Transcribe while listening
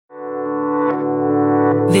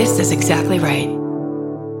This is exactly right.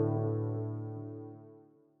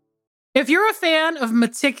 If you're a fan of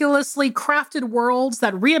meticulously crafted worlds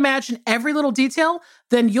that reimagine every little detail,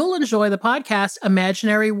 then you'll enjoy the podcast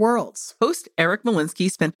Imaginary Worlds. Host Eric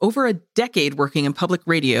Malinsky spent over a decade working in public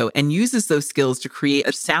radio and uses those skills to create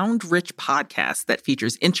a sound-rich podcast that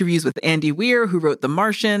features interviews with Andy Weir, who wrote The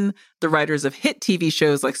Martian, the writers of hit TV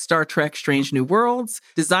shows like Star Trek: Strange New Worlds,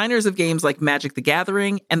 designers of games like Magic the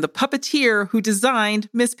Gathering, and the puppeteer who designed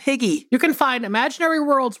Miss Piggy. You can find Imaginary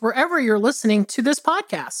Worlds wherever you're listening to this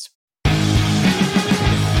podcast.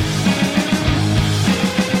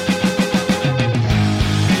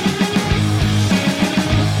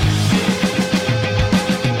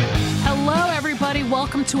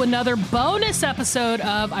 Welcome to another bonus episode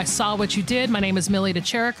of I Saw What You Did. My name is Millie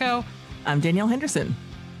DeCherico. I'm Danielle Henderson.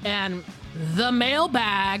 And the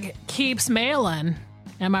mailbag keeps mailing.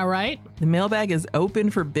 Am I right? The mailbag is open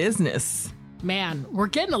for business. Man, we're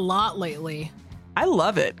getting a lot lately. I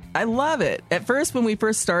love it. I love it. At first, when we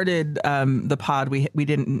first started the pod, we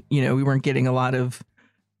didn't, we weren't getting a lot of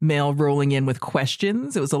mail rolling in with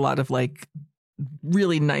questions. It was a lot of like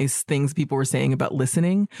really nice things people were saying about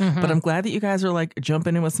listening. Mm-hmm. But I'm glad that you guys are like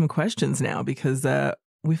jumping in with some questions now because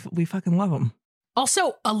we fucking love them.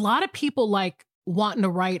 Also, a lot of people like wanting to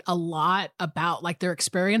write a lot about like their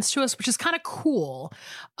experience to us, which is kind of cool.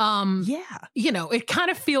 It kind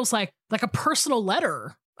of feels like a personal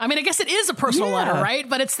letter. I mean, I guess it is a personal letter, right?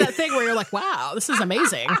 But it's that thing where you're like, wow, this is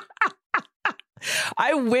amazing.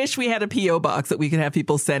 I wish we had a P.O. box that we could have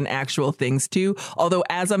people send actual things to. Although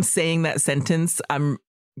as I'm saying that sentence, I'm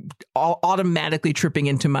automatically tripping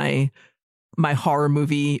into my horror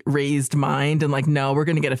movie raised mind and like, no, we're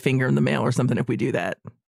going to get a finger in the mail or something if we do that.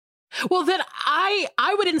 Well, then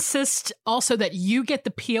I would insist also that you get the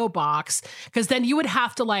P.O. box, because then you would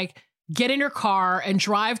have to like get in your car and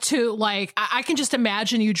drive to like, I can just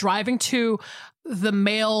imagine you driving to the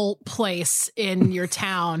mail place in your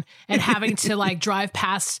town and having to like drive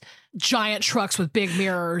past giant trucks with big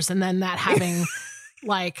mirrors, and then that having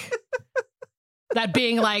like that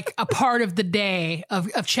being like a part of the day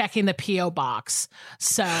of checking the P.O. box.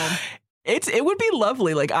 So it would be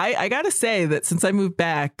lovely. Like I gotta say that since I moved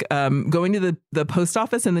back, going to the post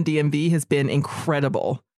office and the DMV has been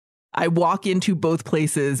incredible. I walk into both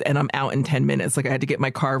places and I'm out in 10 minutes. Like I had to get my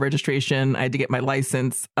car registration. I had to get my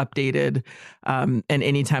license updated. And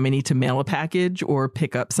anytime I need to mail a package or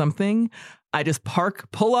pick up something, I just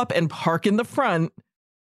pull up and park in the front,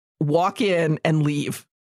 walk in and leave.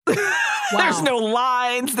 Wow. There's no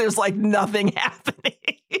lines. There's like nothing happening.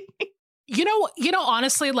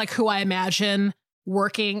 Honestly, like who I imagine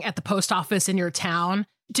working at the post office in your town.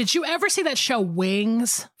 Did you ever see that show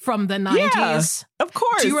Wings from the 90s? Yeah, of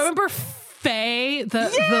course. Do you remember Faye, the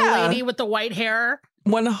lady with the white hair?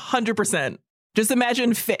 100%. Just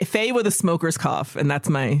imagine Faye with a smoker's cough, and that's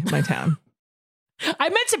my town. I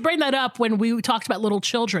meant to bring that up when we talked about Little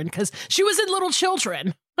Children, because she was in Little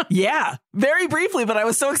Children. Yeah, very briefly, but I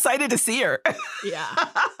was so excited to see her. Yeah.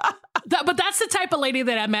 But that's the type of lady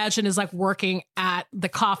that I imagine is like working at the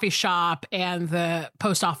coffee shop and the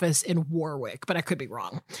post office in Warwick, but I could be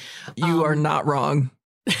wrong. You are not wrong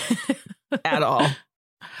at all.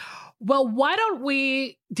 Well,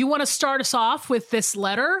 do you want to start us off with this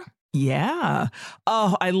letter? Yeah.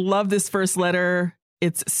 Oh, I love this first letter.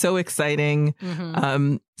 It's so exciting.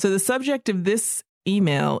 Mm-hmm. So the subject of this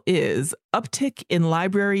email is uptick in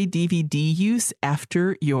library DVD use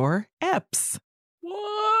after your EPS.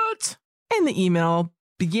 What? And the email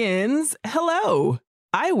begins, hello.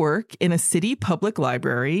 I work in a city public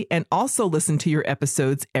library and also listen to your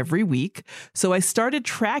episodes every week. So I started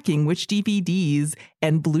tracking which DVDs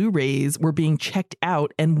and Blu-rays were being checked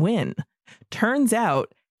out and when. Turns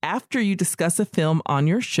out, after you discuss a film on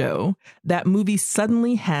your show, that movie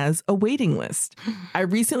suddenly has a waiting list. I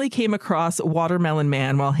recently came across Watermelon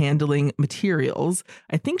Man while handling materials.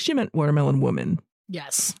 I think she meant Watermelon Woman.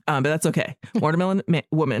 Yes. But that's okay. Watermelon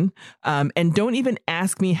Woman. And don't even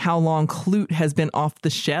ask me how long Clute has been off the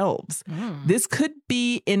shelves. This could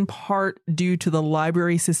be in part due to the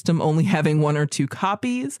library system only having 1 or 2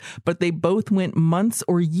 copies, but they both went months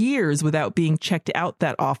or years without being checked out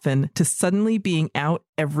that often to suddenly being out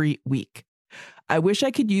every week. I wish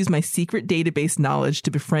I could use my secret database knowledge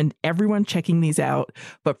to befriend everyone checking these out,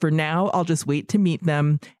 but for now, I'll just wait to meet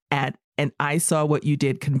them at an I Saw What You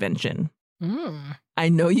Did convention. I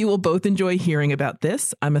know you will both enjoy hearing about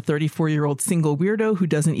this. I'm a 34-year-old single weirdo who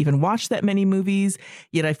doesn't even watch that many movies,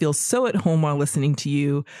 yet I feel so at home while listening to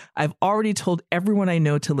you. I've already told everyone I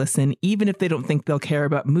know to listen, even if they don't think they'll care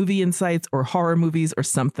about movie insights or horror movies or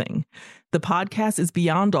something. The podcast is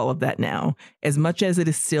beyond all of that now, as much as it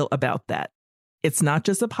is still about that. It's not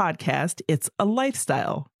just a podcast, it's a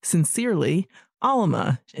lifestyle. Sincerely,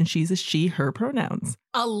 Alma. And she's a she, her pronouns.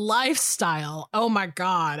 A lifestyle. Oh my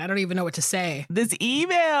God. I don't even know what to say. This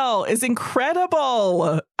email is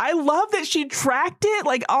incredible. I love that she tracked it.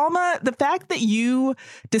 Like, Alma, the fact that you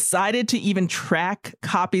decided to even track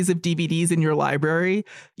copies of DVDs in your library,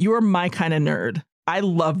 you are my kind of nerd. I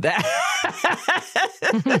love that.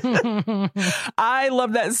 I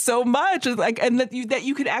love that so much. It's like, and that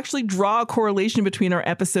you could actually draw a correlation between our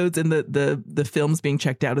episodes and the films being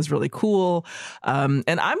checked out is really cool. And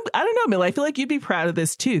I don't know, Millie, I feel like you'd be proud of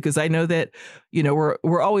this too, because I know that, you know,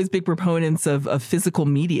 we're always big proponents of physical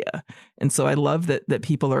media. And so I love that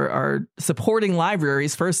people are supporting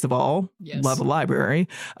libraries, first of all. Yes. Love a library.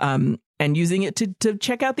 And using it to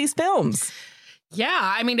check out these films. Yeah,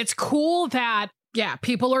 I mean, it's cool that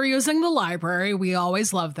people are using the library. We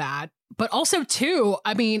always love that. But also, too,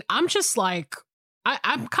 I mean, I'm just like,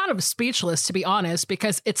 I'm kind of speechless, to be honest,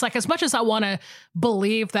 because it's like, as much as I want to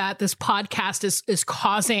believe that this podcast is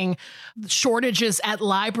causing shortages at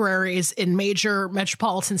libraries in major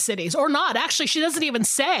metropolitan cities, or not. Actually, she doesn't even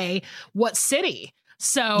say what city.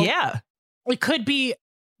 So yeah, it could be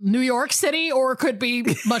New York City, or it could be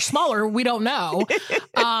much smaller. We don't know.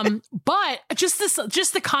 But just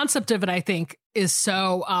the concept of it, I think, is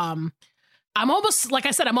so, I'm almost, like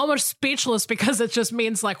I said, I'm almost speechless, because it just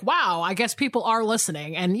means like, wow, I guess people are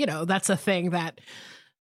listening. And, you know, that's a thing that,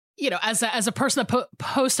 you know, as a person that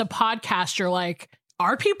posts a podcast, you're like,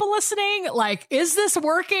 are people listening? Like, is this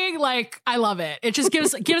working? Like, I love it. It just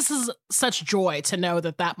gives us such joy to know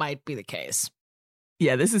that might be the case.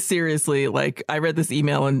 Yeah, this is seriously, like, I read this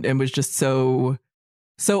email and was just so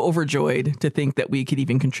overjoyed to think that we could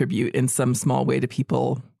even contribute in some small way to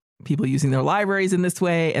people using their libraries in this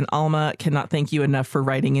way. And Alma, cannot thank you enough for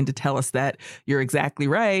writing in to tell us that you're exactly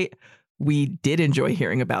right. We did enjoy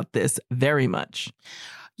hearing about this very much.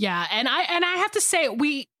 Yeah, and I have to say,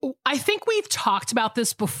 I think we've talked about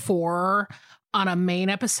this before on a main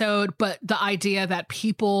episode, but the idea that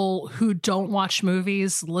people who don't watch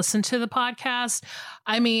movies listen to the podcast,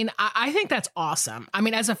 I mean, I think that's awesome. I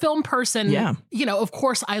mean, as a film person, you know, of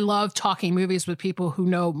course, I love talking movies with people who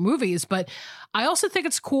know movies, but I also think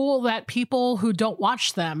it's cool that people who don't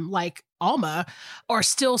watch them, like Alma, are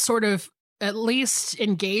still sort of at least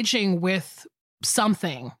engaging with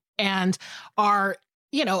something and are,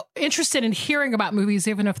 you know, interested in hearing about movies,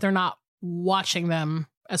 even if they're not watching them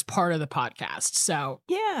as part of the podcast. So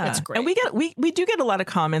yeah, it's great. And we do get a lot of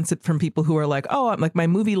comments from people who are like, oh, I'm like, my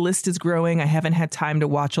movie list is growing. I haven't had time to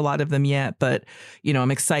watch a lot of them yet, but, you know, I'm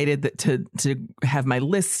excited that to have my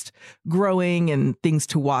list growing and things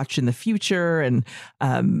to watch in the future. And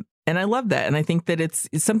I love that. And I think that it's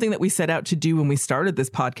something that we set out to do when we started this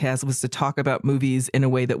podcast, was to talk about movies in a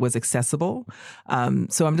way that was accessible.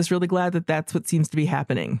 So I'm just really glad that that's what seems to be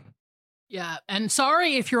happening. Yeah. And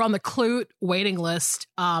sorry if you're on the Clute waiting list.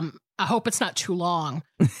 I hope it's not too long.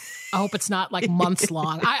 I hope it's not like months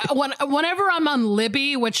long. Whenever I'm on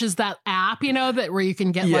Libby, which is that app, you know, that where you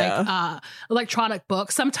can get like electronic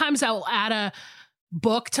books, sometimes I will add a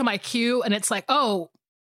book to my queue and it's like, oh,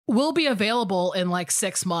 will be available in like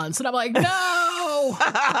 6 months. And I'm like, no.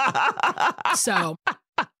 So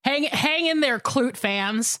hang in there, Clute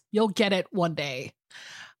fans. You'll get it one day.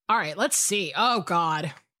 All right, let's see. Oh,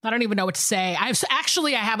 God. I don't even know what to say. I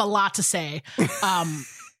have a lot to say.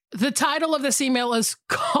 The title of this email is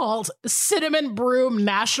called Cinnamon Broom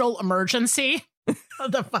National Emergency.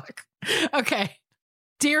 What the fuck? Okay.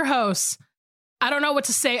 Dear hosts, I don't know what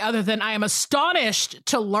to say other than I am astonished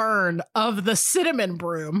to learn of the cinnamon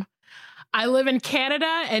broom. I live in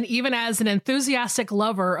Canada, and even as an enthusiastic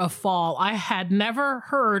lover of fall, I had never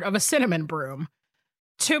heard of a cinnamon broom.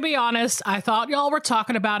 To be honest, I thought y'all were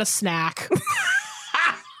talking about a snack.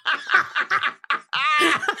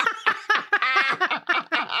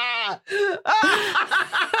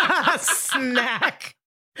 Snack.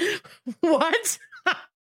 What?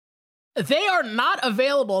 They are not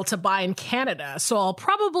available to buy in Canada, so I'll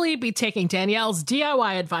probably be taking Danielle's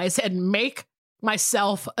DIY advice and make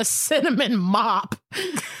myself a cinnamon mop.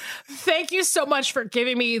 Thank you so much for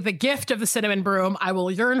giving me the gift of the cinnamon broom. I will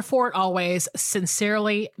yearn for it always.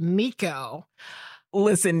 Sincerely, Nico.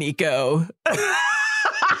 Listen, Nico.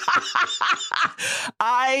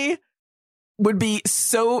 I would be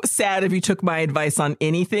so sad if you took my advice on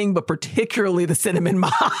anything, but particularly the cinnamon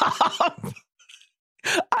mop.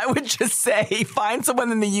 I would just say find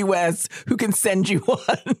someone in the US who can send you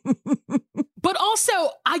one. But also,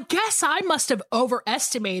 I guess I must have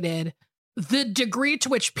overestimated the degree to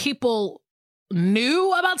which people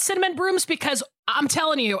knew about cinnamon brooms, because I'm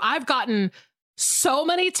telling you, I've gotten so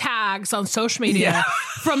many tags on social media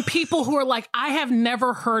from people who are like, I have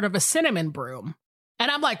never heard of a cinnamon broom. And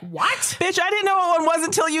I'm like, what? Bitch, I didn't know what one was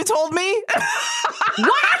until you told me.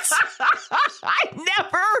 What? I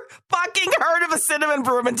never fucking heard of a cinnamon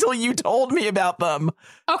broom until you told me about them.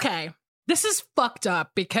 Okay, this is fucked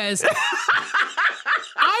up because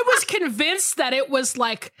I was convinced that it was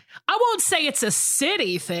like, I won't say it's a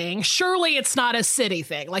city thing. Surely it's not a city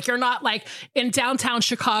thing. Like, you're not like in downtown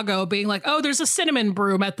Chicago being like, oh, there's a cinnamon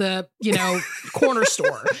broom at the, corner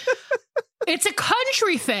store. It's a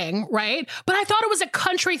country thing, right? But I thought it was a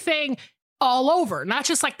country thing all over, not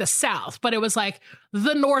just like the South, but it was like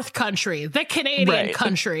the North Country, the Canadian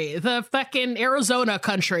country, the fucking Arizona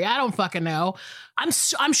country. I don't fucking know.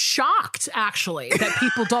 I'm shocked, actually, that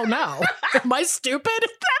people don't know. Am I stupid?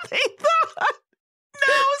 That they thought.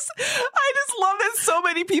 No, I just love that so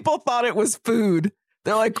many people thought it was food.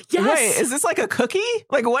 They're like, wait, is this like a cookie?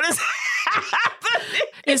 Like, what is happening?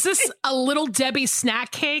 Is this a Little Debbie snack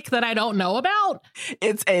cake that I don't know about?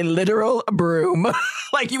 It's a literal broom.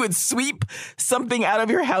 Like you would sweep something out of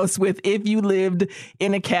your house with if you lived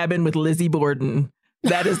in a cabin with Lizzie Borden.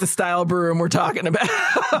 That is the style broom we're talking about.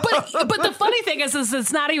 But the funny thing is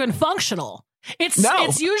it's not even functional.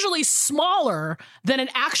 It's usually smaller than an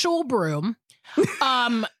actual broom.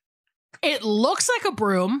 It looks like a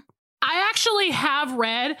broom. I actually have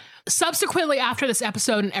read subsequently after this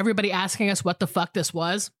episode and everybody asking us what the fuck this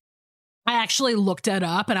was. I actually looked it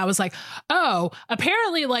up and I was like, oh,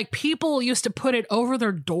 apparently like people used to put it over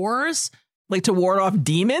their doors. Like to ward off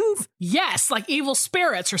demons? Yes, like evil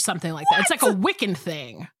spirits or something like that. It's like a Wiccan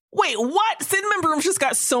thing. Wait, what? Cinnamon brooms just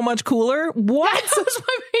got so much cooler? What? That's what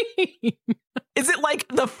I mean. Is it like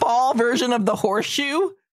the fall version of the horseshoe?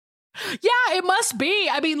 Yeah, it must be.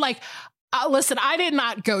 I mean, like, listen, I did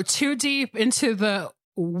not go too deep into the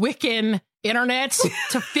Wiccan internet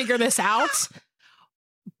to figure this out,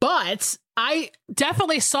 but I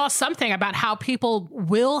definitely saw something about how people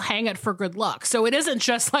will hang it for good luck. So it isn't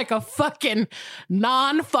just like a fucking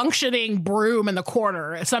non-functioning broom in the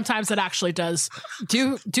corner. Sometimes it actually does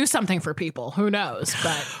do something for people. Who knows?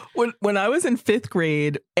 But when I was in 5th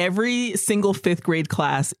grade, every single 5th grade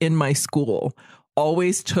class in my school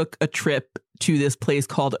always took a trip to this place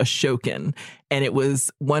called Ashokan. And it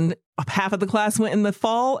was half of the class went in the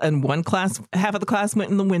fall and half of the class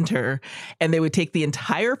went in the winter. And they would take the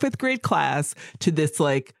entire 5th grade class to this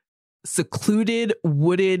like secluded,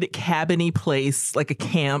 wooded, cabin-y place, like a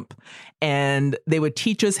camp. And they would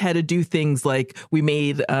teach us how to do things like we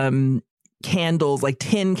made candles, like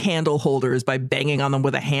tin candle holders by banging on them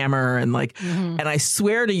with a hammer and like and I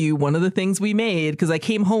swear to you, one of the things we made, because I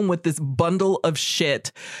came home with this bundle of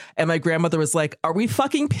shit and my grandmother was like, are we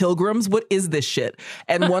fucking pilgrims? What is this shit?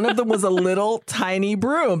 And one of them was a little tiny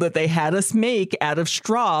broom that they had us make out of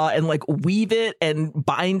straw and like weave it and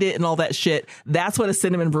bind it and all that shit. That's what a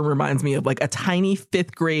cinnamon broom reminds me of, like a tiny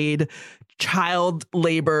 5th grade child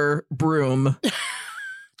labor broom.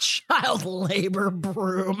 Child labor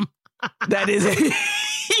broom. That is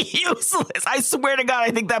useless. I swear to God, I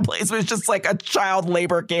think that place was just like a child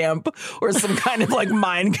labor camp or some kind of like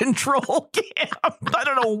mind control camp. I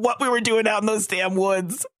don't know what we were doing out in those damn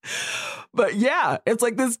woods. But yeah, it's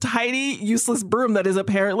like this tiny, useless broom that is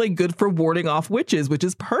apparently good for warding off witches, which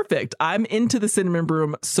is perfect. I'm into the cinnamon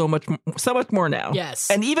broom so much more now. Yes.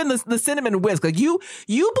 And even the cinnamon whisk. Like you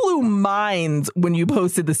blew minds when you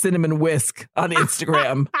posted the cinnamon whisk on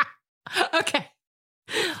Instagram. Okay.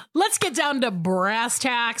 Let's get down to brass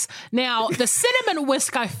tacks. Now, the cinnamon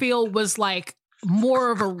whisk, I feel, was like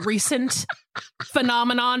more of a recent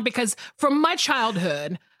phenomenon because from my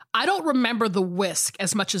childhood, I don't remember the whisk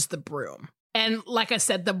as much as the broom. And like I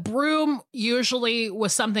said, the broom usually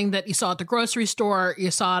was something that you saw at the grocery store.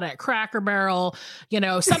 You saw it at Cracker Barrel,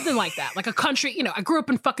 something like that, like a country. I grew up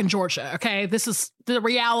in fucking Georgia. OK, this is the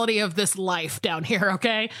reality of this life down here.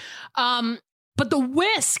 OK. But the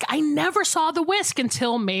whisk, I never saw the whisk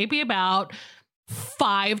until maybe about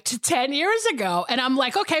 5 to 10 years ago. And I'm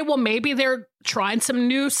like, okay, well, maybe they're trying some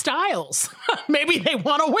new styles. Maybe they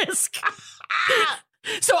want a whisk.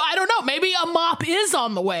 So I don't know. Maybe a mop is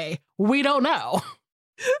on the way. We don't know.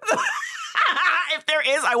 If there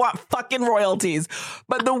is, I want fucking royalties.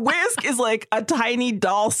 But the whisk is like a tiny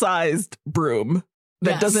doll-sized broom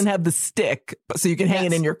that doesn't have the stick, so you can hang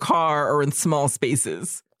it in your car or in small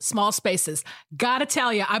spaces. Small spaces. Gotta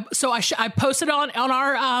tell you, I posted on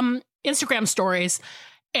our Instagram stories,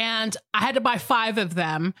 and I had to buy 5 of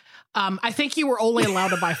them. I think you were only allowed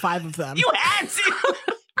to buy 5 of them. You had to.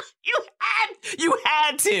 You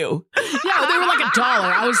had to. Yeah, they were like $1.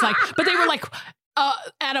 I was like, but they were like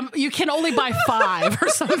Adam, you can only buy 5 or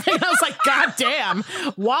something. I was like, God damn,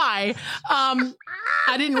 why?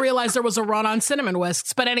 I didn't realize there was a run on cinnamon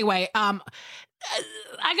whisks. But anyway, I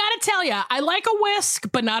gotta tell you, I like a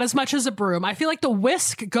whisk, but not as much as a broom. I feel like the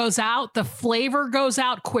whisk goes out, the flavor goes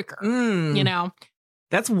out quicker, you know?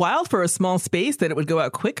 That's wild for a small space that it would go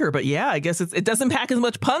out quicker. But yeah, I guess it doesn't pack as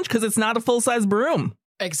much punch because it's not a full-size broom.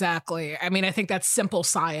 Exactly. I mean, I think that's simple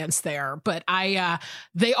science there, but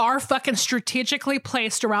they are fucking strategically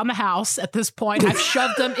placed around the house at this point. I've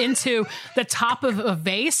shoved them into the top of a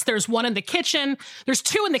vase. There's one in the kitchen. There's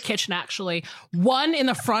 2 in the kitchen, actually. One in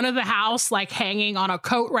the front of the house, like hanging on a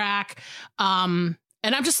coat rack.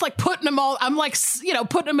 And I'm just like putting them all, I'm like, you know,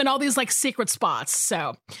 putting them in all these like secret spots.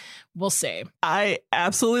 So we'll see. I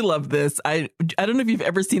absolutely love this. I don't know if you've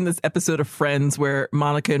ever seen this episode of Friends where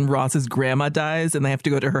Monica and Ross's grandma dies and they have to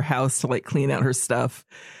go to her house to like clean out her stuff.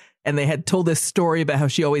 And they had told this story about how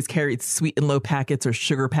she always carried sweet and low packets or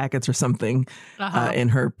sugar packets or something in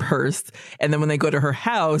her purse. And then when they go to her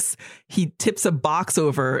house, he tips a box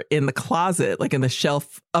over in the closet, like in the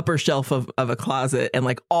upper shelf of a closet. And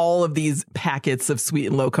like all of these packets of sweet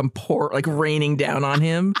and low come like raining down on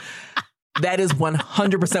him. That is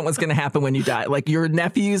 100% what's going to happen when you die. Like your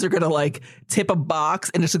nephews are going to like tip a box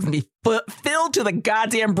and it's just going to be filled to the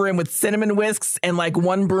goddamn brim with cinnamon whisks, and like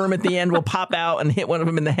one broom at the end will pop out and hit one of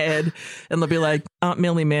them in the head, and they'll be like, Aunt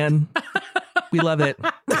Millie, man, we love it.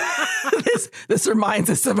 This reminds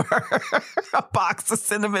us of a box of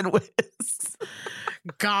cinnamon whisks.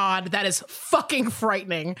 God, that is fucking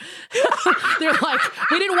frightening. They're like,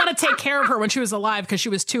 we didn't want to take care of her when she was alive because she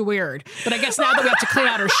was too weird. But I guess now that we have to clean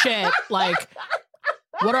out her shit, like,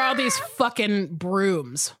 what are all these fucking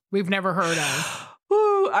brooms we've never heard of?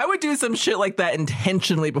 Ooh, I would do some shit like that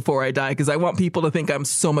intentionally before I die because I want people to think I'm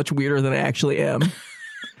so much weirder than I actually am.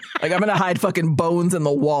 Like, I'm going to hide fucking bones in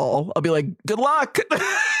the wall. I'll be like, good luck.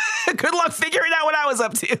 Good luck figuring out what I was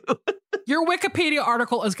up to. Your Wikipedia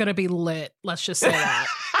article is going to be lit. Let's just say that.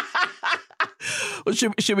 Well,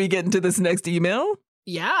 should we get into this next email?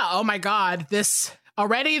 Yeah. Oh, my God.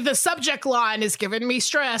 Already the subject line is giving me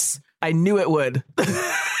stress. I knew it would.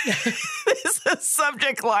 This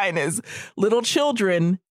subject line is little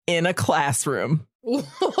children in a classroom.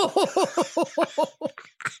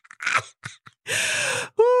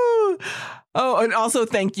 Oh, and also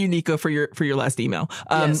thank you, Nico, for your last email.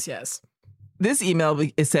 Yes. This email,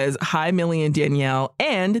 it says, hi, Millie and Danielle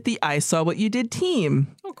and the I Saw What You Did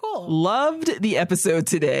team. Oh, cool. Loved the episode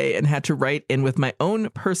today and had to write in with my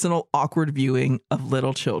own personal awkward viewing of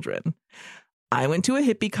little children. I went to a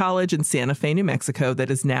hippie college in Santa Fe, New Mexico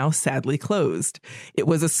that is now sadly closed. It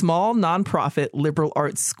was a small nonprofit liberal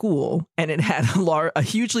arts school, and it had a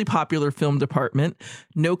hugely popular film department.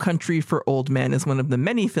 No Country for Old Men is one of the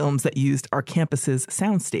many films that used our campus's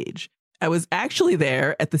soundstage. I was actually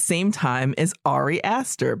there at the same time as Ari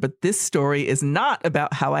Aster, but this story is not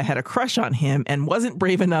about how I had a crush on him and wasn't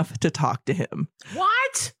brave enough to talk to him.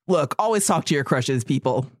 What? Look, always talk to your crushes,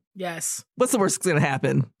 people. Yes. What's the worst that's going to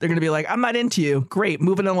happen? They're going to be like, I'm not into you. Great,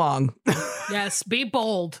 moving along. Yes, be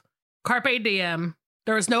bold. Carpe diem.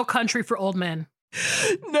 There is no country for old men.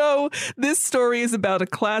 No, this story is about a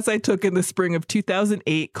class I took in the spring of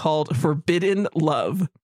 2008 called Forbidden Love.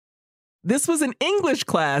 This was an English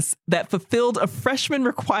class that fulfilled a freshman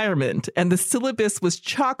requirement, and the syllabus was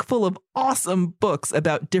chock full of awesome books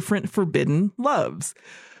about different forbidden loves.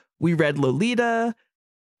 We read Lolita,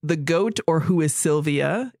 The Goat or Who is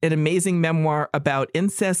Sylvia, an amazing memoir about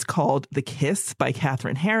incest called The Kiss by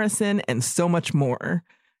Katherine Harrison, and so much more.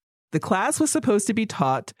 The class was supposed to be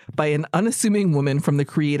taught by an unassuming woman from the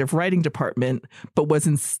creative writing department, but was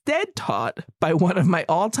instead taught by one of my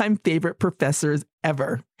all-time favorite professors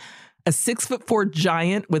ever. A 6'4"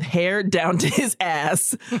 giant with hair down to his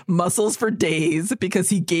ass, muscles for days because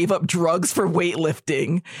he gave up drugs for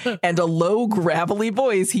weightlifting, and a low, gravelly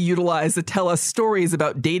voice he utilized to tell us stories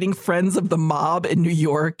about dating friends of the mob in New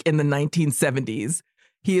York in the 1970s.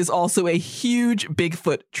 He is also a huge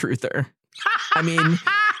Bigfoot truther. I mean,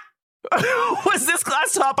 was this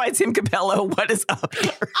class taught by Tim Capello? What is up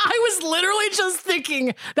here? I was literally just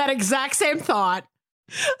thinking that exact same thought.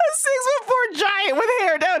 A 6'4" giant with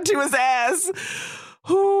hair down to his ass.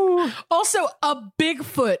 Ooh. Also, a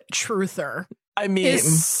Bigfoot truther. I mean,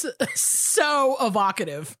 is so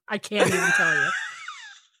evocative. I can't even tell you.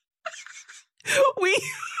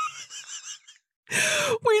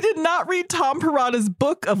 We did not read Tom Perrotta's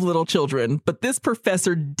book of Little Children, but this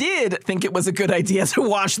professor did think it was a good idea to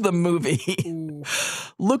watch the movie.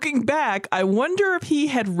 Looking back, I wonder if he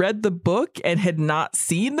had read the book and had not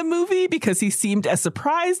seen the movie, because he seemed as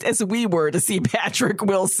surprised as we were to see Patrick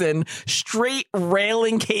Wilson straight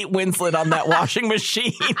railing Kate Winslet on that washing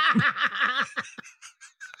machine.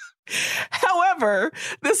 However,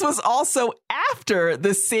 this was also after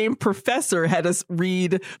the same professor had us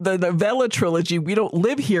read the novella trilogy We Don't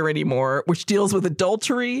Live Here Anymore, which deals with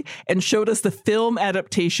adultery, and showed us the film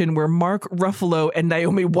adaptation where Mark Ruffalo and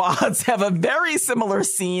Naomi Watts have a very similar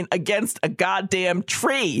scene against a goddamn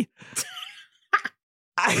tree.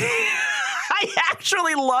 I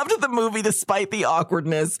actually loved the movie despite the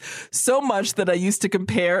awkwardness, so much that I used to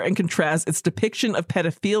compare and contrast its depiction of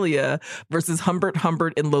pedophilia versus Humbert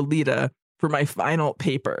Humbert in Lolita for my final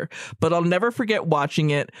paper. But I'll never forget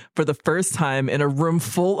watching it for the first time in a room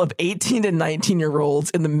full of 18 and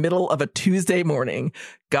 19-year-olds in the middle of a Tuesday morning.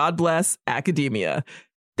 God bless academia.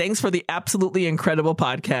 Thanks for the absolutely incredible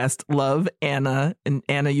podcast. Love, Anna. And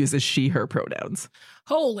Anna uses she, her pronouns.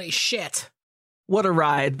 Holy shit. What a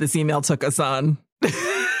ride this email took us on.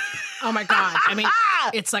 Oh my God. I mean,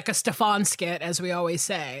 it's like a Stefan skit, as we always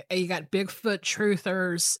say. You got Bigfoot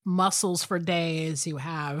truthers, muscles for days. You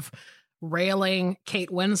have railing Kate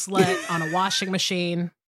Winslet on a washing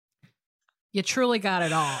machine. You truly got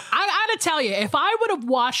it all. I gotta tell you, if I would have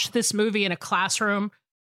watched this movie in a classroom,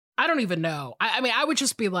 I don't even know. I mean, I would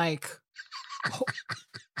just be like...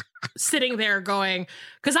 sitting there going,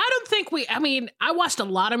 because I don't think I watched a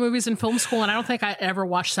lot of movies in film school, and I don't think I ever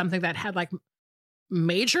watched something that had like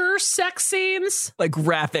major sex scenes. Like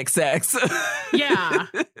graphic sex. Yeah.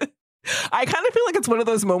 I kind of feel like it's one of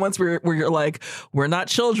those moments where you're like, we're not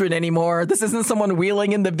children anymore. This isn't someone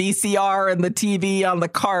wheeling in the VCR and the TV on the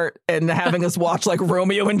cart and having us watch like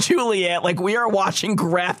Romeo and Juliet. Like, we are watching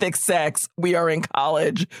graphic sex. We are in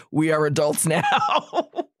college. We are adults now.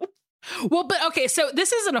 Well, but okay, so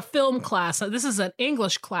this isn't a film class. This is an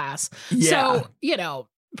English class. Yeah. So,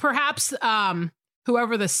 perhaps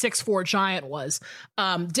whoever the 6'4" giant was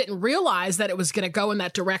didn't realize that it was going to go in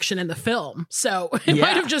that direction in the film. So it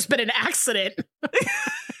might have just been an accident. But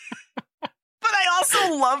I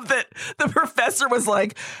also love that the professor was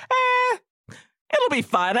like, it'll be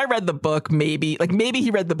fine. I read the book, maybe. Like, maybe he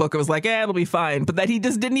read the book and was like, it'll be fine. But that he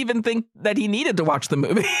just didn't even think that he needed to watch the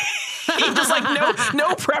movie. He just like,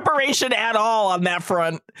 no preparation at all on that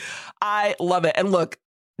front. I love it. And look,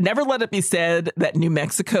 never let it be said that New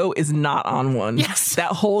Mexico is not on one. Yes.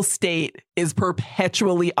 That whole state is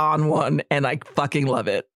perpetually on one, and I fucking love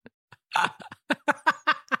it.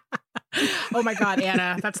 Oh my God,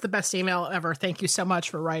 Anna, that's the best email ever. Thank you so much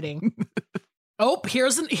for writing. Oh,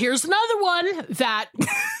 here's another one that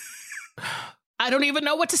I don't even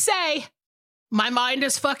know what to say. My mind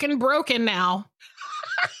is fucking broken now.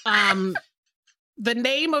 The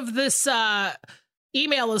name of this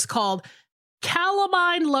email is called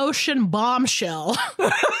Calamine Lotion Bombshell.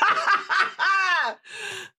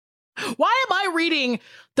 Why am I reading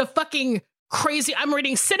the fucking crazy? I'm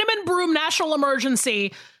reading Cinnamon Broom National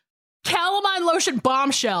Emergency, Calamine Lotion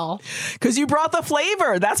Bombshell. Because you brought the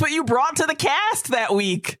flavor. That's what you brought to the cast that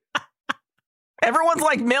week. Everyone's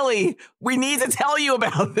like, Millie, we need to tell you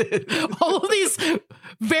about it. All of these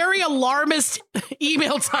very alarmist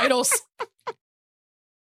email titles.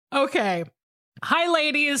 Okay. Hi,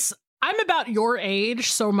 ladies. I'm about your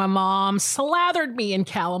age, so my mom slathered me in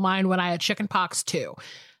calamine when I had chickenpox too.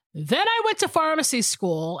 Then I went to pharmacy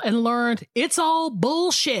school and learned it's all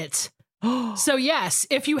bullshit. So yes,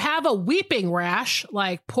 if you have a weeping rash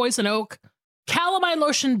like poison oak, calamine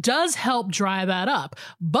lotion does help dry that up.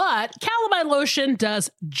 But calamine lotion does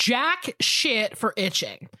jack shit for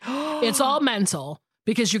itching. It's all mental,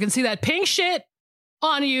 because you can see that pink shit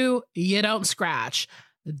on you, you don't scratch.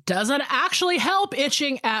 Doesn't actually help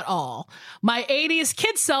itching at all. My 80s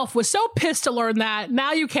kid self was so pissed to learn that.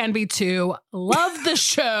 Now you can be too. Love the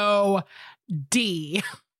show, D.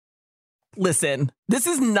 Listen, this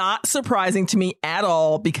is not surprising to me at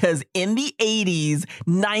all, because in the 80s,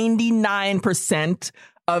 99%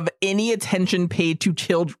 of any attention paid to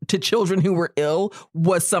children who were ill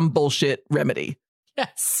was some bullshit remedy.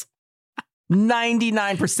 Yes.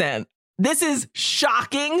 99%. This is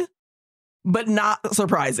shocking, but not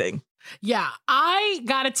surprising. Yeah, I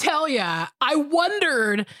gotta tell ya, I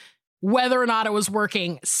wondered whether or not it was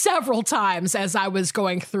working several times as I was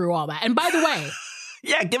going through all that. And by the way...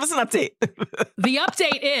 Yeah, give us an update. The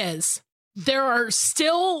update is there are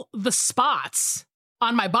still the spots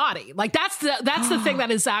on my body. Like, that's the thing that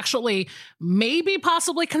is actually maybe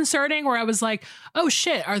possibly concerning, where I was like, oh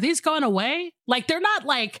shit, are these going away? Like, they're not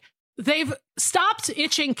like they've stopped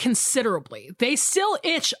itching considerably. They still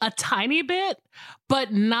itch a tiny bit,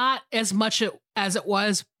 but not as much as it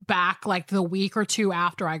was back like the week or two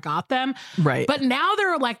after I got them. Right. But now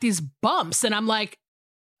there are like these bumps and I'm like,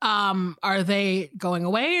 are they going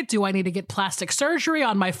away? Do I need to get plastic surgery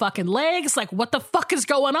on my fucking legs? Like, what the fuck is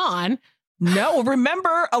going on? No,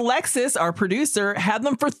 remember Alexis, our producer, had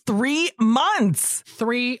them for 3 months.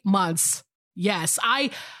 3 months. Yes. I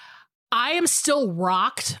am still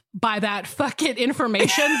rocked by that fucking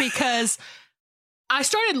information because I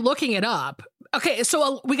started looking it up. Okay,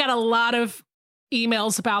 so we got a lot of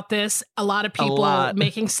emails about this. A lot of people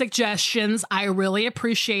making suggestions. I really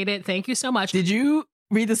appreciate it. Thank you so much. Did you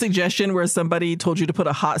read the suggestion where somebody told you to put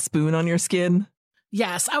a hot spoon on your skin?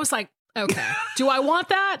 Yes. I was like, okay, do I want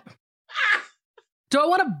that? Do I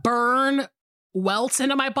want to burn welts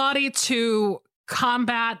into my body to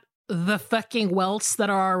combat the fucking welts that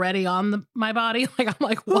are already on my body? Like, I'm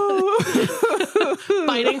like, what?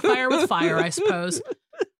 Fighting fire with fire, I suppose.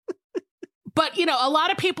 But, you know, a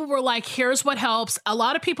lot of people were like, here's what helps. A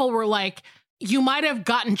lot of people were like, you might have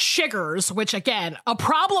gotten chiggers, which, again, a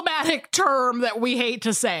problematic term that we hate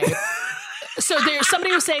to say. So there's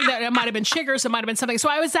somebody was saying that it might have been chiggers. It might have been something. So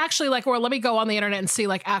I was actually like, well, let me go on the internet and see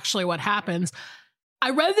like actually what happens. I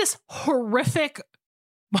read this horrific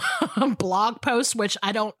blog post, which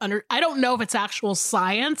I don't know if it's actual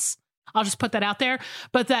science. I'll just put that out there.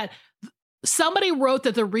 But that somebody wrote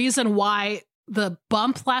that the reason why the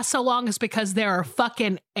bump lasts so long is because there are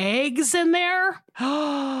fucking eggs in there.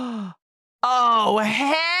 Oh,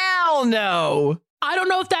 hell no. I don't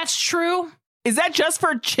know if that's true. Is that just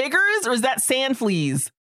for chiggers or is that sand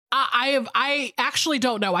fleas? I actually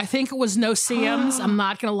don't know. I think it was no-see-ums. I'm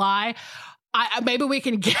not going to lie. Maybe we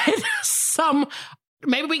can get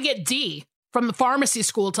maybe we can get D from the pharmacy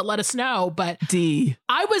school to let us know. But D.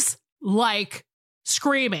 I was like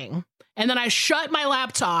screaming. And then I shut my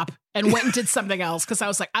laptop and went and did something else because I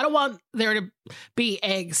was like, I don't want there to be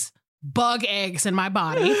eggs, bug eggs in my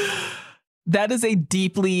body. That is a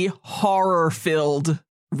deeply horror-filled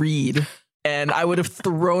read. And I would have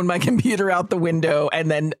thrown my computer out the window and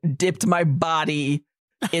then dipped my body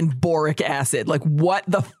in boric acid. Like, what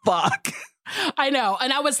the fuck? I know.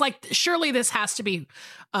 And I was like, surely this has to be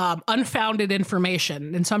unfounded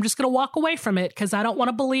information. And so I'm just going to walk away from it because I don't want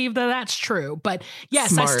to believe that that's true. But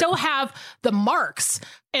yes, Smart. I still have the marks.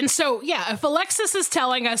 And so, yeah, if Alexis is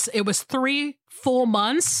telling us it was 3 full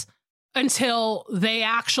months until they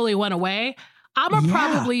actually went away, I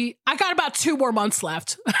got about 2 more months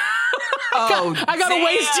left. I got a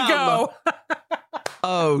ways to go.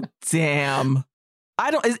 Oh, damn.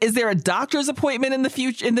 Is there a doctor's appointment in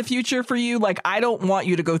the future for you? Like, I don't want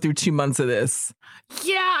you to go through 2 months of this.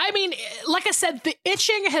 Yeah, I mean, like I said, the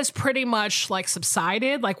itching has pretty much like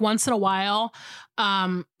subsided like once in a while.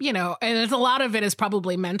 You know, and a lot of it is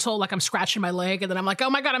probably mental. Like I'm scratching my leg and then I'm like, oh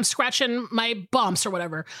my God, I'm scratching my bumps or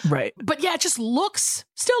whatever. Right. But yeah, it just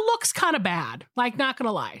still looks kind of bad. Like, not going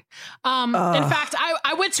to lie. In fact,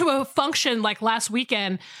 I went to a function like last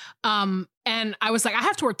weekend. And I was like, I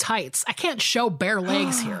have to wear tights. I can't show bare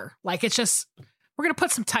legs here. Like, it's just, we're going to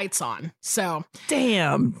put some tights on. So.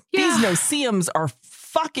 Damn. Yeah. These no-see-ums are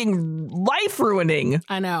fucking life-ruining.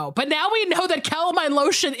 I know. But now we know that calamine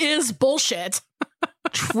lotion is bullshit.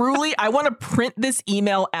 Truly, I want to print this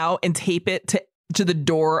email out and tape it to the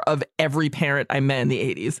door of every parent I met in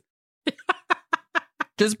the 80s.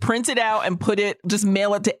 Just print it out and just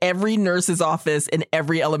mail it to every nurse's office in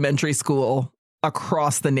every elementary school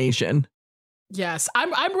across the nation. Yes,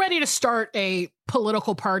 I'm ready to start a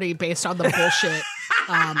political party based on the bullshit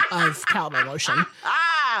of calamine lotion.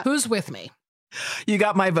 Who's with me? You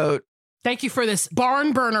got my vote. Thank you for this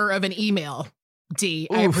barn burner of an email, D.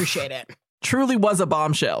 Oof. I appreciate it. Truly was a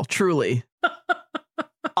bombshell. Truly.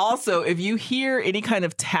 Also, if you hear any kind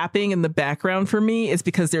of tapping in the background for me, it's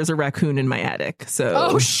because there's a raccoon in my attic. So.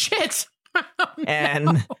 Oh shit.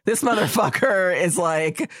 And this motherfucker is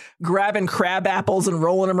like grabbing crab apples and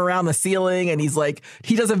rolling them around the ceiling. And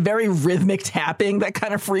he does a very rhythmic tapping that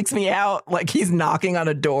kind of freaks me out. Like he's knocking on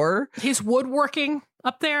a door. He's woodworking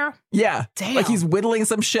up there. Yeah. Damn. Like he's whittling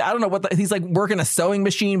some shit. I don't know he's like working a sewing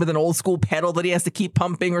machine with an old school pedal that he has to keep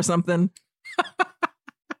pumping or something.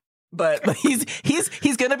 But he's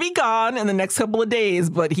going to be gone in the next couple of days.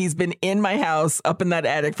 But he's been in my house up in that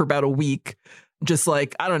attic for about a week. Just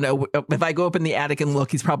like, I don't know, if I go up in the attic and look,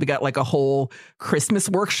 he's probably got like a whole Christmas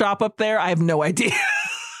workshop up there. I have no idea.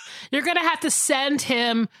 You're going to have to send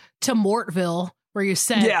him to Mortville where you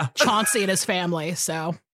sent Chauncey and his family.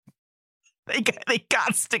 So They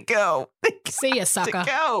got to go. See ya, sucker.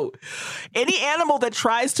 Go. Any animal that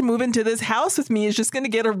tries to move into this house with me is just going to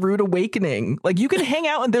get a rude awakening. Like, you can hang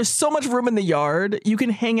out and there's so much room in the yard. You can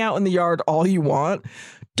hang out in the yard all you want.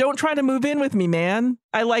 Don't try to move in with me, man.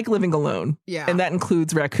 I like living alone. Yeah. And that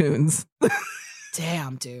includes raccoons.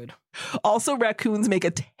 Damn, dude. Also, raccoons make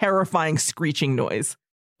a terrifying screeching noise.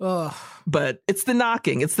 Ugh. But it's the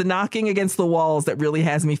knocking. It's the knocking against the walls that really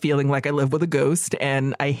has me feeling like I live with a ghost,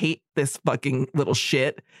 and I hate this fucking little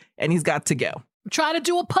shit, and he's got to go. I'm trying to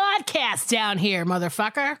do a podcast down here,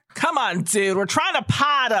 motherfucker. Come on, dude. We're trying to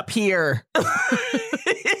pod up here.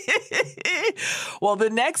 Well, the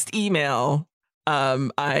next email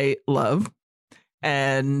I love,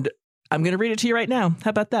 and I'm going to read it to you right now. How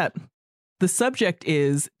about that? The subject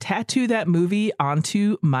is Tattoo That Movie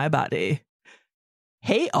Onto My Body.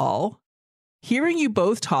 Hey, all. Hearing you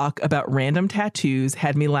both talk about random tattoos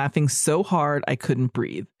had me laughing so hard I couldn't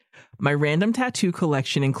breathe. My random tattoo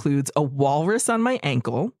collection includes a walrus on my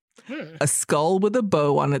ankle, a skull with a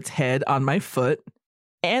bow on its head on my foot,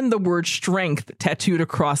 and the word strength tattooed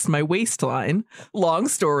across my waistline. Long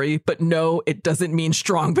story, but no, it doesn't mean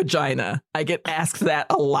strong vagina. I get asked that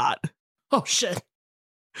a lot. Oh, shit.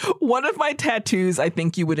 One of my tattoos I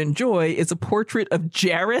think you would enjoy is a portrait of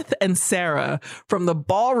Jareth and Sarah from the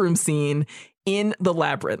ballroom scene in The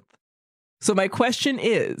Labyrinth. So my question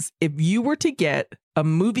is, if you were to get a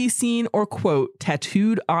movie scene or quote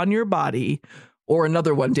tattooed on your body, or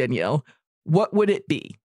another one, Danielle, what would it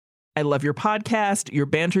be? I love your podcast. Your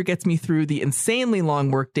banter gets me through the insanely long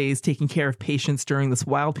work days taking care of patients during this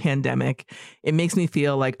wild pandemic. It makes me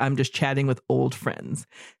feel like I'm just chatting with old friends.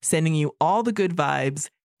 Sending you all the good vibes,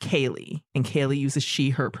 Kaylee. And Kaylee uses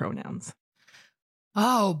she, her pronouns.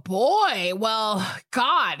 Oh, boy. Well,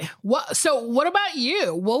 God. So what about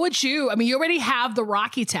you? What would you? I mean, you already have the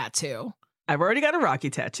Rocky tattoo. I've already got a Rocky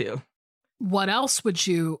tattoo. What else would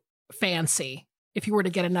you fancy if you were to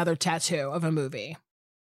get another tattoo of a movie?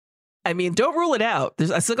 I mean, don't rule it out.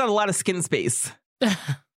 I still got a lot of skin space. But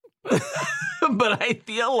I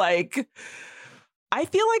feel like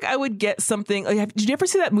I would get something. Like, did you ever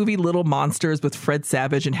see that movie Little Monsters with Fred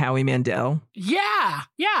Savage and Howie Mandel? Yeah.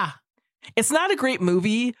 It's not a great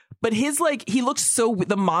movie, but he looks so,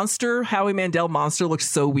 the monster, Howie Mandel monster looks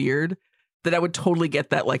so weird that I would totally get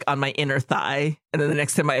that like on my inner thigh. And then the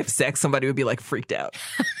next time I have sex, somebody would be like freaked out.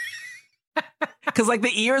 Because like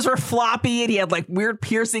the ears were floppy and he had like weird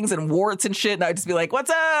piercings and warts and shit. And I'd just be like,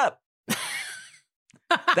 what's up?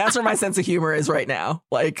 That's where my sense of humor is right now.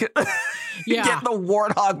 Like, yeah. Get the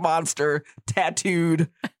warthog monster tattooed.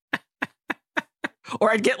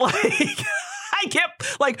 Or I'd get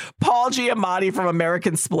like Paul Giamatti from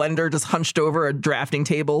American Splendor just hunched over a drafting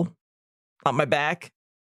table on my back.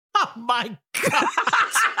 Oh my God.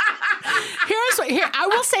 I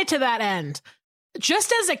will say to that end,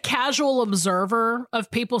 just as a casual observer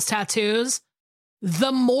of people's tattoos,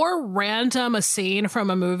 the more random a scene from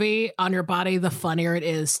a movie on your body, the funnier it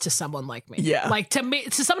is to someone like me. Yeah. Like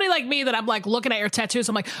to somebody like me that I'm like looking at your tattoos,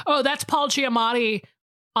 I'm like, oh, that's Paul Giamatti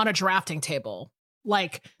on a drafting table.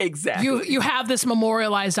 Like, exactly. You have this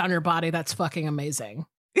memorialized on your body. That's fucking amazing.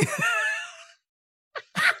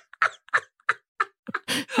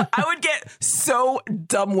 I would get so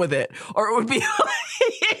dumb with it. Or it would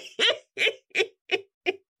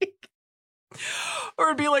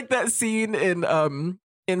be like that scene in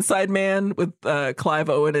Inside Man with Clive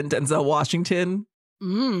Owen and Denzel Washington.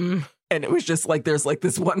 And it was just like there's like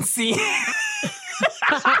this one scene.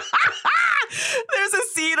 There's a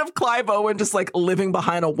scene of Clive Owen just like living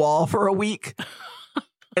behind a wall for a week.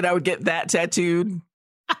 And I would get that tattooed.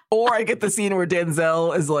 Or I get the scene where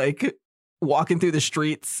Denzel is like walking through the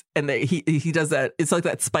streets and he does that. It's like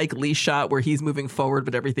that Spike Lee shot where he's moving forward,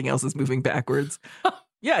 but everything else is moving backwards.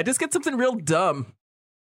 Yeah, I just get something real dumb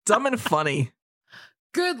and funny.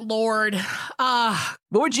 Good Lord. What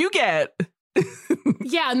would you get?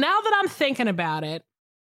 Yeah, now that I'm thinking about it,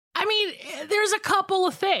 I mean, there's a couple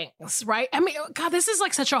of things, right? I mean, God, this is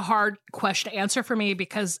like such a hard question to answer for me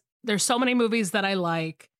because there's so many movies that I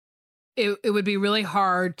like. It would be really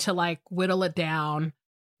hard to like whittle it down.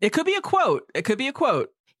 It could be a quote.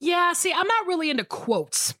 Yeah, see, I'm not really into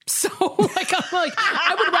quotes. So like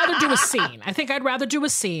I would rather do a scene. I think I'd rather do a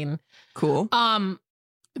scene. Cool. I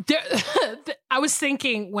was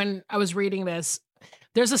thinking when I was reading this,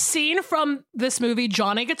 there's a scene from this movie,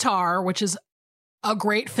 Johnny Guitar, which is a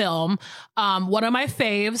great film. One of my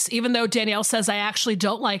faves, even though Danielle says I actually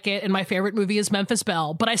don't like it, and my favorite movie is Memphis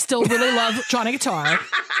Belle, but I still really love Johnny Guitar.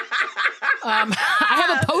 I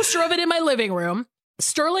have a poster of it in my living room.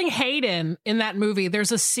 Sterling Hayden in that movie,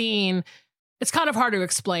 there's a scene, it's kind of hard to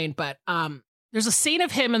explain, but there's a scene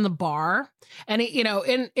of him in the bar, and he,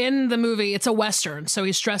 in the movie, it's a Western. So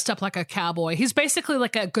he's dressed up like a cowboy. He's basically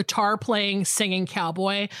like a guitar playing, singing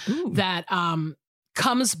cowboy that,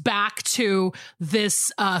 comes back to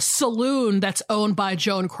this saloon that's owned by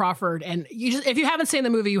Joan Crawford. And if you haven't seen the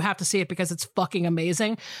movie, you have to see it because it's fucking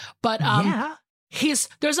amazing. But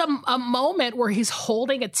there's a moment where he's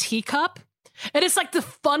holding a teacup, and it's like the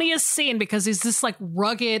funniest scene because he's this like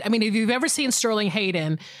rugged. I mean, if you've ever seen Sterling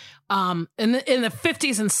Hayden in the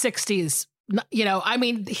 50s and 60s, I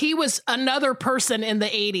mean, he was another person in the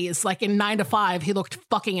 80s, like in 9 to 5, he looked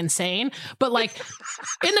fucking insane. But like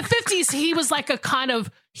in the 50s, he was like a kind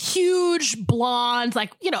of huge blonde,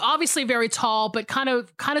 like, obviously very tall, but kind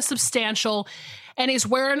of substantial. And he's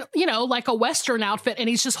wearing, like a Western outfit, and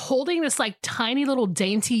he's just holding this like tiny little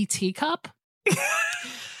dainty teacup. And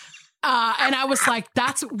I was like,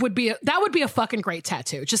 that would be a fucking great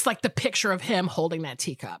tattoo. Just like the picture of him holding that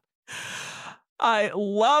teacup. I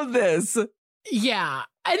love this. Yeah.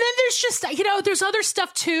 And then there's just, there's other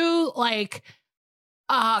stuff too. Like,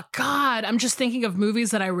 God, I'm just thinking of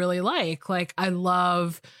movies that I really like. Like, I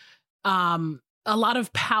love a lot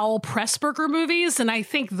of Powell Pressburger movies. And I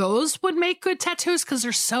think those would make good tattoos because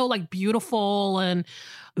they're so like beautiful and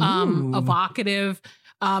evocative.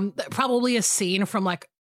 Probably a scene from like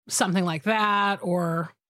something like that.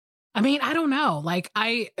 Or, I mean, I don't know. Like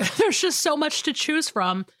there's just so much to choose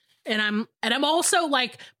from. And I'm also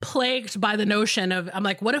like plagued by the notion of, I'm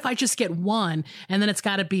like, what if I just get one and then it's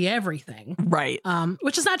got to be everything? Right.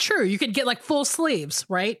 Which is not true. You could get like full sleeves,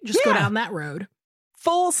 right? Just go down that road.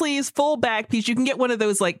 Full sleeves, full back piece. You can get one of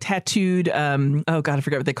those like tattooed, oh God, I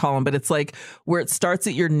forget what they call them, but it's like where it starts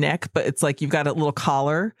at your neck, but it's like you've got a little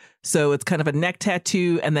collar. So it's kind of a neck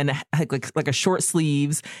tattoo and then like a short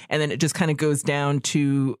sleeves. And then it just kind of goes down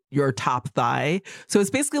to your top thigh. So it's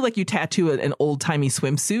basically like you tattoo an old timey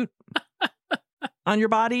swimsuit on your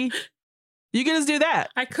body. You can just do that.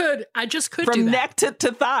 I just could from do that. neck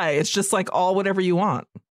to thigh. It's just like all whatever you want.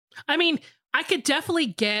 I mean, I could definitely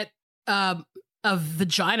get a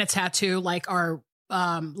vagina tattoo like our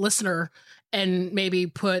listener and maybe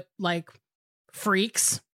put like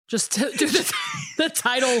freaks just to do the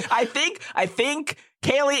title. I think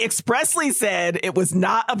Kaylee expressly said it was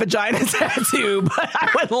not a vagina tattoo, but I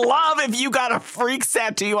would love if you got a freak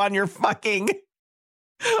tattoo on your fucking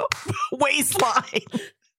waistline.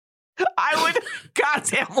 I would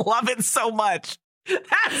goddamn love it so much.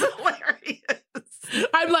 That's hilarious.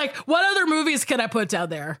 I'm like, what other movies can I put down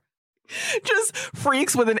there? Just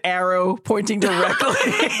freaks with an arrow pointing directly.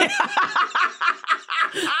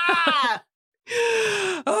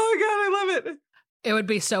 Oh God, I love it. It would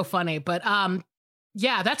be so funny. But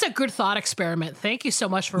yeah, that's a good thought experiment. Thank you so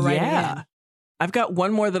much for writing in. I've got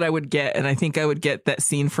one more that I would get, and I think I would get that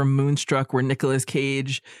scene from Moonstruck where Nicolas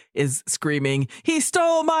Cage is screaming, "He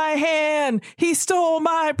stole my hand! He stole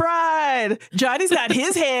my bride! Johnny's got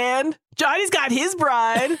his hand! Johnny's got his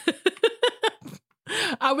bride!"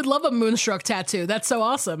 I would love a Moonstruck tattoo. That's so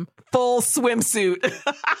awesome. Full swimsuit.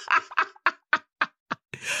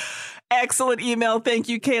 Excellent email. Thank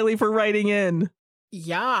you, Kaylee, for writing in.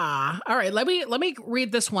 Yeah. All right. Let me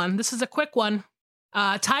read this one. This is a quick one.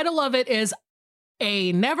 Title of it is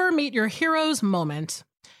A Never Meet Your Heroes Moment.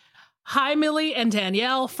 Hi, Millie and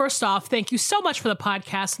Danielle. First off, thank you so much for the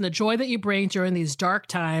podcast and the joy that you bring during these dark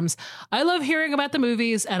times. I love hearing about the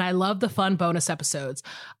movies, and I love the fun bonus episodes.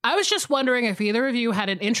 I was just wondering if either of you had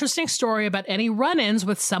an interesting story about any run-ins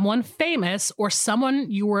with someone famous or someone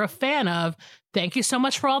you were a fan of. Thank you so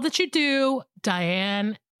much for all that you do,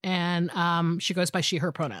 Diane. And she goes by she,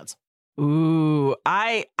 her pronouns. Ooh,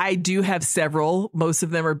 I do have several. Most of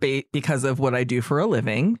them are because of what I do for a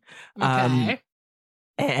living. Okay.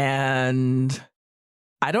 And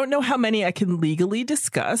I don't know how many I can legally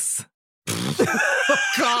discuss. Oh,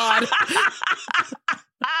 God.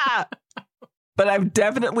 But I've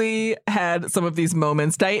definitely had some of these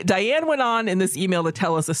moments. Diane went on in this email to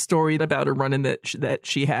tell us a story about a run-in that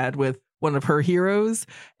she had with one of her heroes.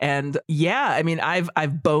 And yeah, I mean,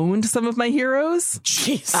 I've boned some of my heroes.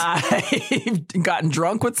 Jeez. I've gotten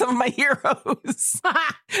drunk with some of my heroes.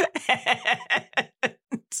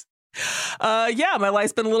 Yeah, my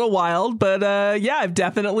life's been a little wild, but yeah, I've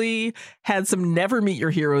definitely had some never meet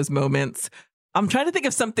your heroes moments. I'm trying to think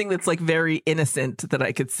of something that's like very innocent that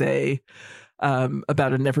I could say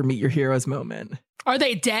about a never meet your heroes moment. Are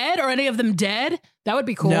they dead? Are any of them dead? That would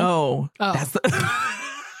be cool. No. Oh. That's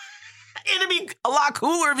it'd be a lot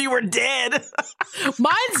cooler if you were dead.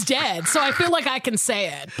 Mine's dead, so I feel like I can say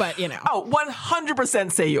it, but you know. Oh,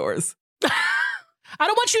 100% say yours. I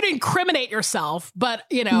don't want you to incriminate yourself, but,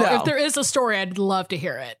 you know, if there is a story, I'd love to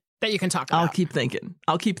hear it. that you can talk about. I'll keep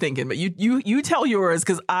thinking. But you tell yours,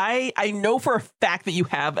 because I know for a fact that you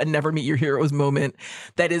have a never meet your heroes moment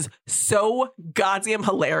that is so goddamn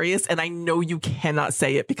hilarious. And I know you cannot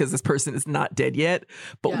say it because this person is not dead yet.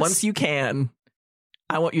 But once you can,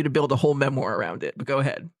 I want you to build a whole memoir around it. But go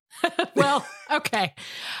ahead. Well, okay.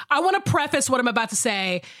 I want to preface what I'm about to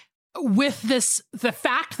say with the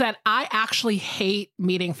fact that I actually hate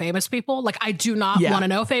meeting famous people. Like, I do not want to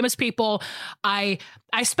know famous people. I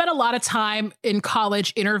spent a lot of time in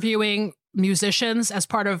college interviewing musicians as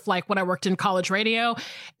part of like when I worked in college radio.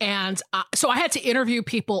 And so I had to interview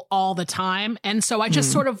people all the time. And so I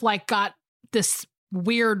just sort of like got this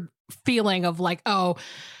weird feeling of like, oh,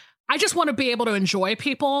 I just want to be able to enjoy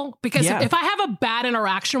people, because if I have a bad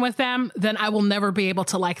interaction with them, then I will never be able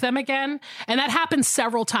to like them again. And that happened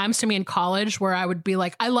several times to me in college, where I would be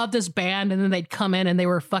like, I love this band. And then they'd come in and they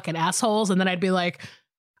were fucking assholes. And then I'd be like,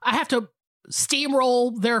 I have to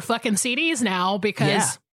steamroll their fucking CDs now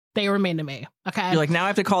because they were mean to me. Okay. You're like, now I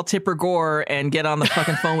have to call Tipper Gore and get on the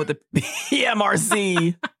fucking phone with the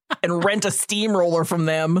PMRC and rent a steamroller from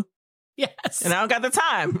them. Yes. And I don't got the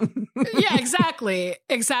time. Yeah, exactly.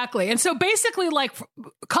 Exactly. And so basically, like,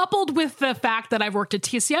 coupled with the fact that I've worked at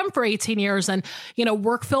TCM for 18 years and, you know,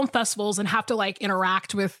 work film festivals and have to like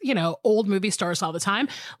interact with, you know, old movie stars all the time.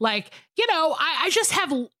 Like, you know, I just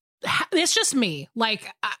have, it's just me.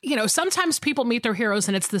 Like, you know, sometimes people meet their heroes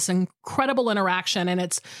and it's this incredible interaction, and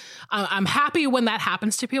it's, I'm happy when that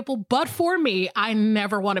happens to people. But for me, I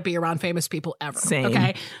never want to be around famous people ever. Same.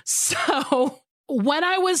 Okay. So when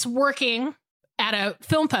I was working at a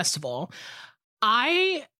film festival,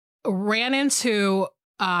 I ran into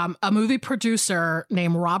a movie producer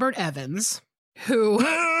named Robert Evans, who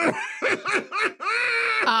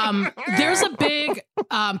there's a big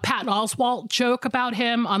Patton Oswalt joke about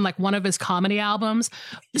him on like one of his comedy albums.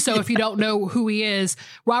 So if you don't know who he is,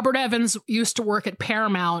 Robert Evans used to work at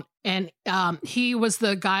Paramount, and he was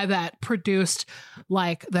the guy that produced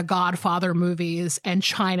like the Godfather movies and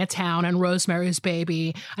Chinatown and Rosemary's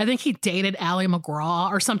Baby. I think he dated Ally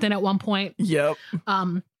McGraw or something at one point. Yep.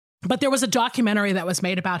 But there was a documentary that was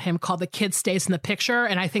made about him called The Kid Stays in the Picture.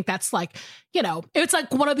 And I think that's like, you know, it's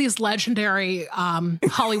like one of these legendary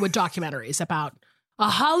Hollywood documentaries about a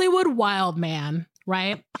Hollywood wild man,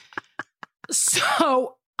 right?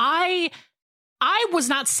 So I was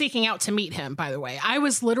not seeking out to meet him, by the way. I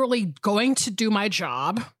was literally going to do my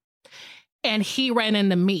job, and he ran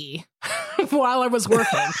into me while I was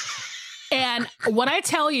working. And when I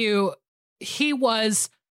tell you, he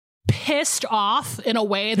was pissed off in a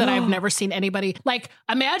way that I've never seen anybody. Like,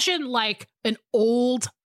 imagine like an old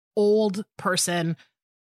person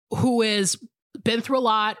who has been through a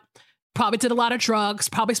lot, probably did a lot of drugs,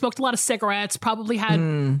 probably smoked a lot of cigarettes, probably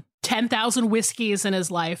had 10,000 whiskeys in his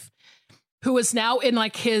life, who is now in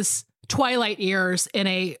like his twilight years in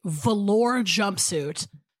a velour jumpsuit,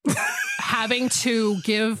 having to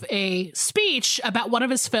give a speech about one of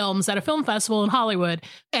his films at a film festival in Hollywood,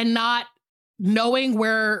 and not knowing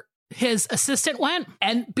where his assistant went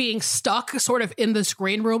and being stuck sort of in this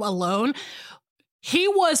green room alone. He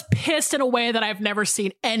was pissed in a way that I've never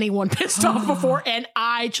seen anyone pissed off before. And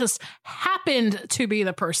I just happened to be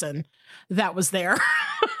the person that was there.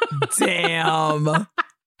 Damn.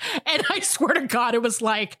 And I swear to God, it was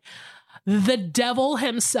like the devil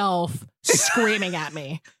himself screaming at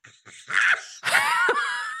me.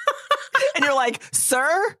 And you're like,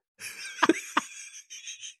 sir,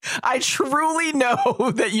 I truly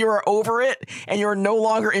know that you are over it and you're no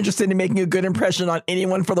longer interested in making a good impression on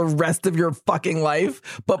anyone for the rest of your fucking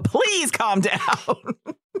life. But please calm down.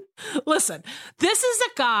 Listen, this is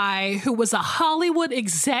a guy who was a Hollywood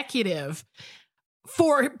executive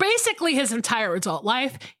for basically his entire adult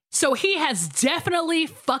life. So he has definitely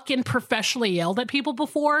fucking professionally yelled at people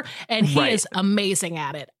before, and he is amazing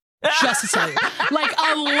at it. Just to tell you, like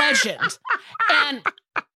a legend. And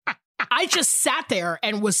I just sat there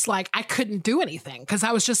and was like, I couldn't do anything because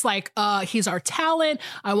I was just like, he's our talent.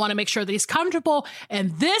 I want to make sure that he's comfortable.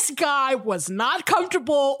 And this guy was not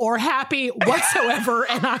comfortable or happy whatsoever.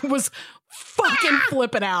 And I was fucking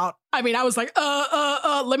flipping out. I mean, I was like,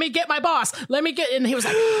 let me get my boss. And he was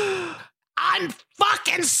like, I'm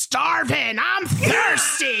fucking starving. I'm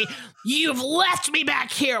thirsty. You've left me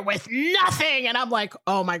back here with nothing. And I'm like,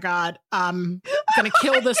 oh my God, I'm going to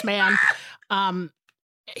kill this man.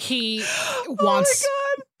 He wants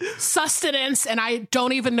sustenance, and I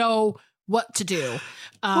don't even know what to do.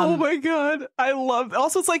 Oh my God. I love,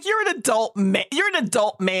 also it's like, you're an adult man. You're an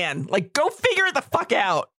adult man. Like, go figure it the fuck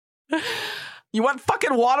out. You want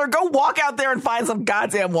fucking water? Go walk out there and find some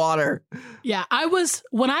goddamn water. Yeah,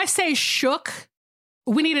 when I say shook,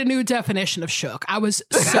 we need a new definition of shook. I was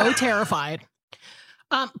so terrified.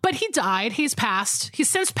 But he died. He's passed. He's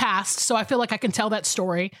since passed. So I feel like I can tell that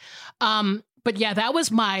story. But yeah, that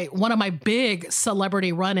was one of my big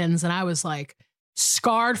celebrity run-ins. And I was like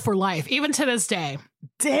scarred for life, even to this day.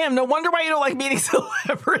 Damn, no wonder why you don't like meeting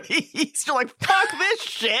celebrities. You're like, fuck this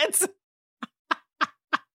shit.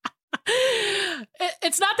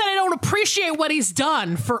 It's not that I don't appreciate what he's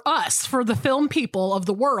done for us, for the film people of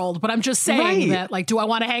the world, but I'm just saying that, like, do I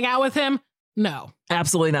want to hang out with him? No.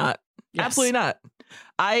 Absolutely not. Yes. Absolutely not.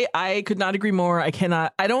 I could not agree more. It's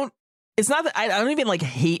not that I don't even like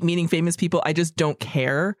hate meeting famous people. I just don't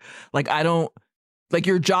care. Like,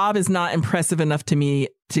 your job is not impressive enough to me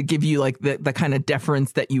to give you like the kind of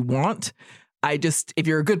deference that you want. If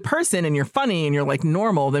you're a good person and you're funny and you're like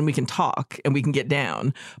normal, then we can talk and we can get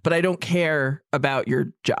down. But I don't care about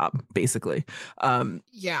your job, basically.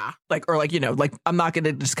 Yeah. I'm not going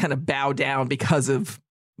to just kind of bow down because of,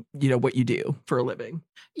 what you do for a living.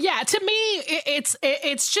 Yeah. To me,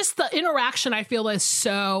 it's just the interaction I feel is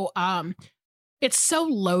so, it's so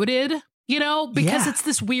loaded, because it's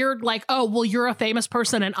this weird, like, oh, well, you're a famous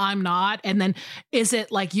person and I'm not. And then is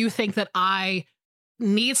it like you think that I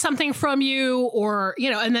need something from you, or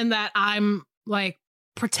and then that I'm like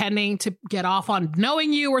pretending to get off on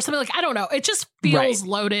knowing you or something, like, I don't know, it just feels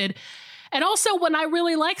loaded. And also, when I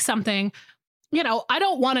really like something, I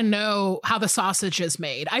don't want to know how the sausage is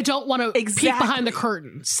made. I don't want to peek behind the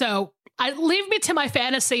curtain. So leave me to my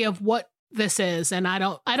fantasy of what this is, and I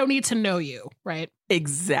don't need to know you, right?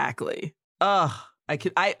 Exactly.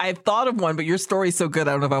 I've thought of one, but your story's so good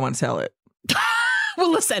I don't know if I want to tell it.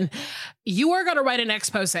 Well, listen, you are going to write an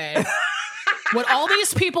expose. When all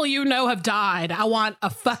these people have died, I want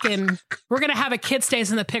we're going to have a Kid Stays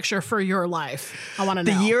in the Picture for your life. I want to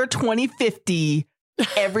know. The year 2050,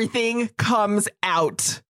 everything comes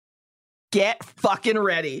out. Get fucking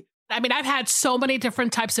ready. I mean, I've had so many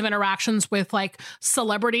different types of interactions with like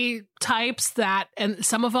celebrity types and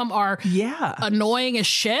some of them are annoying as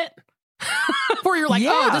shit. Where you're like,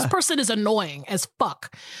 oh, this person is annoying as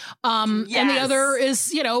fuck. And the other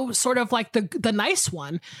is, sort of like the nice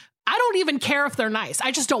one. I don't even care if they're nice.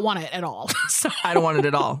 I just don't want it at all. So. I don't want it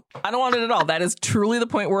at all. That is truly the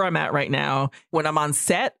point where I'm at right now. When I'm on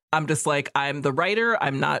set, I'm just like, I'm the writer.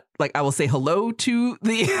 I'm not like, I will say hello to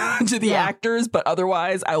the actors, but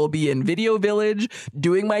otherwise I will be in Video Village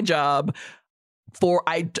doing my job.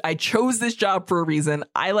 I chose this job for a reason.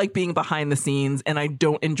 I like being behind the scenes, and I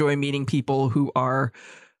don't enjoy meeting people who are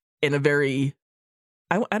in a very,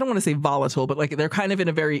 I don't want to say volatile, but like they're kind of in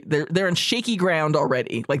a very, they're in shaky ground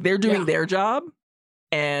already. Like they're doing their job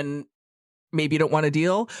and maybe you don't want to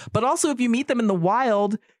deal. But also if you meet them in the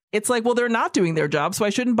wild, it's like, well, they're not doing their job, so I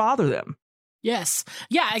shouldn't bother them. Yes.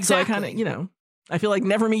 Yeah, exactly. So I kind of, I feel like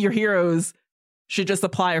never meet your heroes should just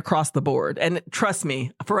apply across the board. And trust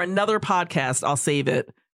me, for another podcast, I'll save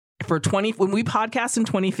it. When we podcast in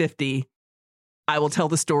 2050, I will tell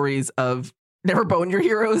the stories of never bone your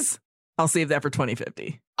heroes. I'll save that for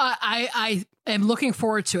 2050. I am looking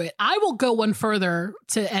forward to it. I will go one further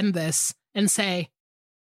to end this and say,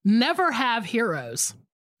 never have heroes.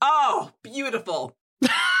 Oh, beautiful.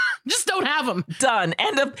 Just don't have them. Done.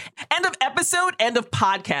 End of episode, end of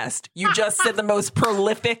podcast. You just said the most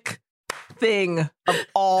prolific thing of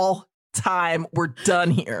all time. We're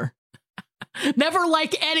done here. Never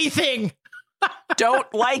like anything.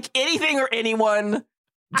 Don't like anything or anyone.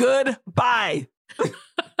 Goodbye.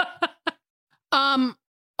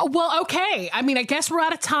 Well, okay. I mean, I guess we're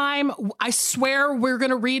out of time. I swear we're going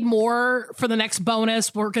to read more for the next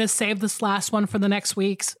bonus. We're going to save this last one for the next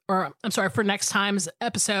week's, or I'm sorry, for next time's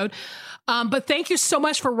episode. But thank you so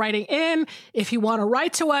much for writing in. If you want to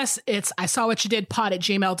write to us, it's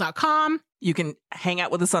isawwhatyoudidpod@gmail.com. You can hang out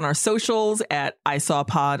with us on our socials at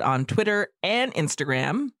isawpod on Twitter and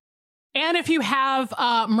Instagram. And if you have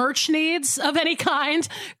merch needs of any kind,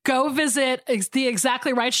 go visit the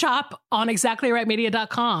Exactly Right shop on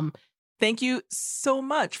exactlyrightmedia.com. Thank you so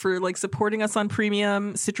much for supporting us on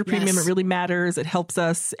Premium, Stitcher Premium. It really matters. It helps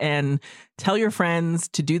us. And tell your friends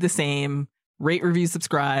to do the same. Rate, review,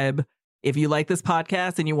 subscribe. If you like this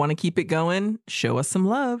podcast and you want to keep it going, show us some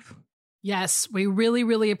love. Yes, we really,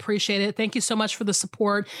 really appreciate it. Thank you so much for the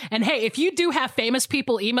support. And hey, if you do have famous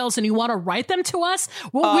people emails and you want to write them to us,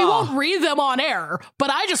 well, we won't read them on air,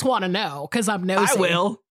 but I just want to know because I'm nosy. I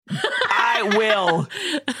will. I will.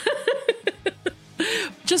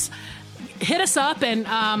 Just hit us up and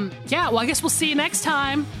well, I guess we'll see you next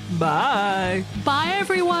time. Bye. Bye,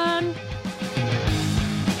 everyone.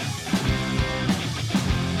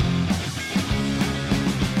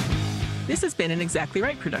 This has been an Exactly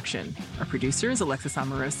Right production. Our producer is Alexis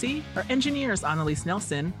Amorosi. Our engineer is Annalise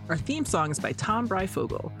Nelson. Our theme song is by Tom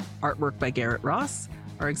Breyfogle. Artwork by Garrett Ross.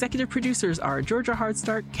 Our executive producers are Georgia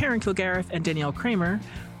Hardstark, Karen Kilgariff, and Danielle Kramer.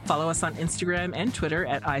 Follow us on Instagram and Twitter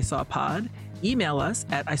at ISawPod. Email us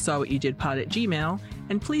at ISawWhatYouDidPod@gmail.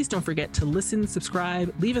 And please don't forget to listen,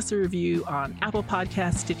 subscribe, leave us a review on Apple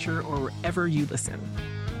Podcasts, Stitcher, or wherever you listen.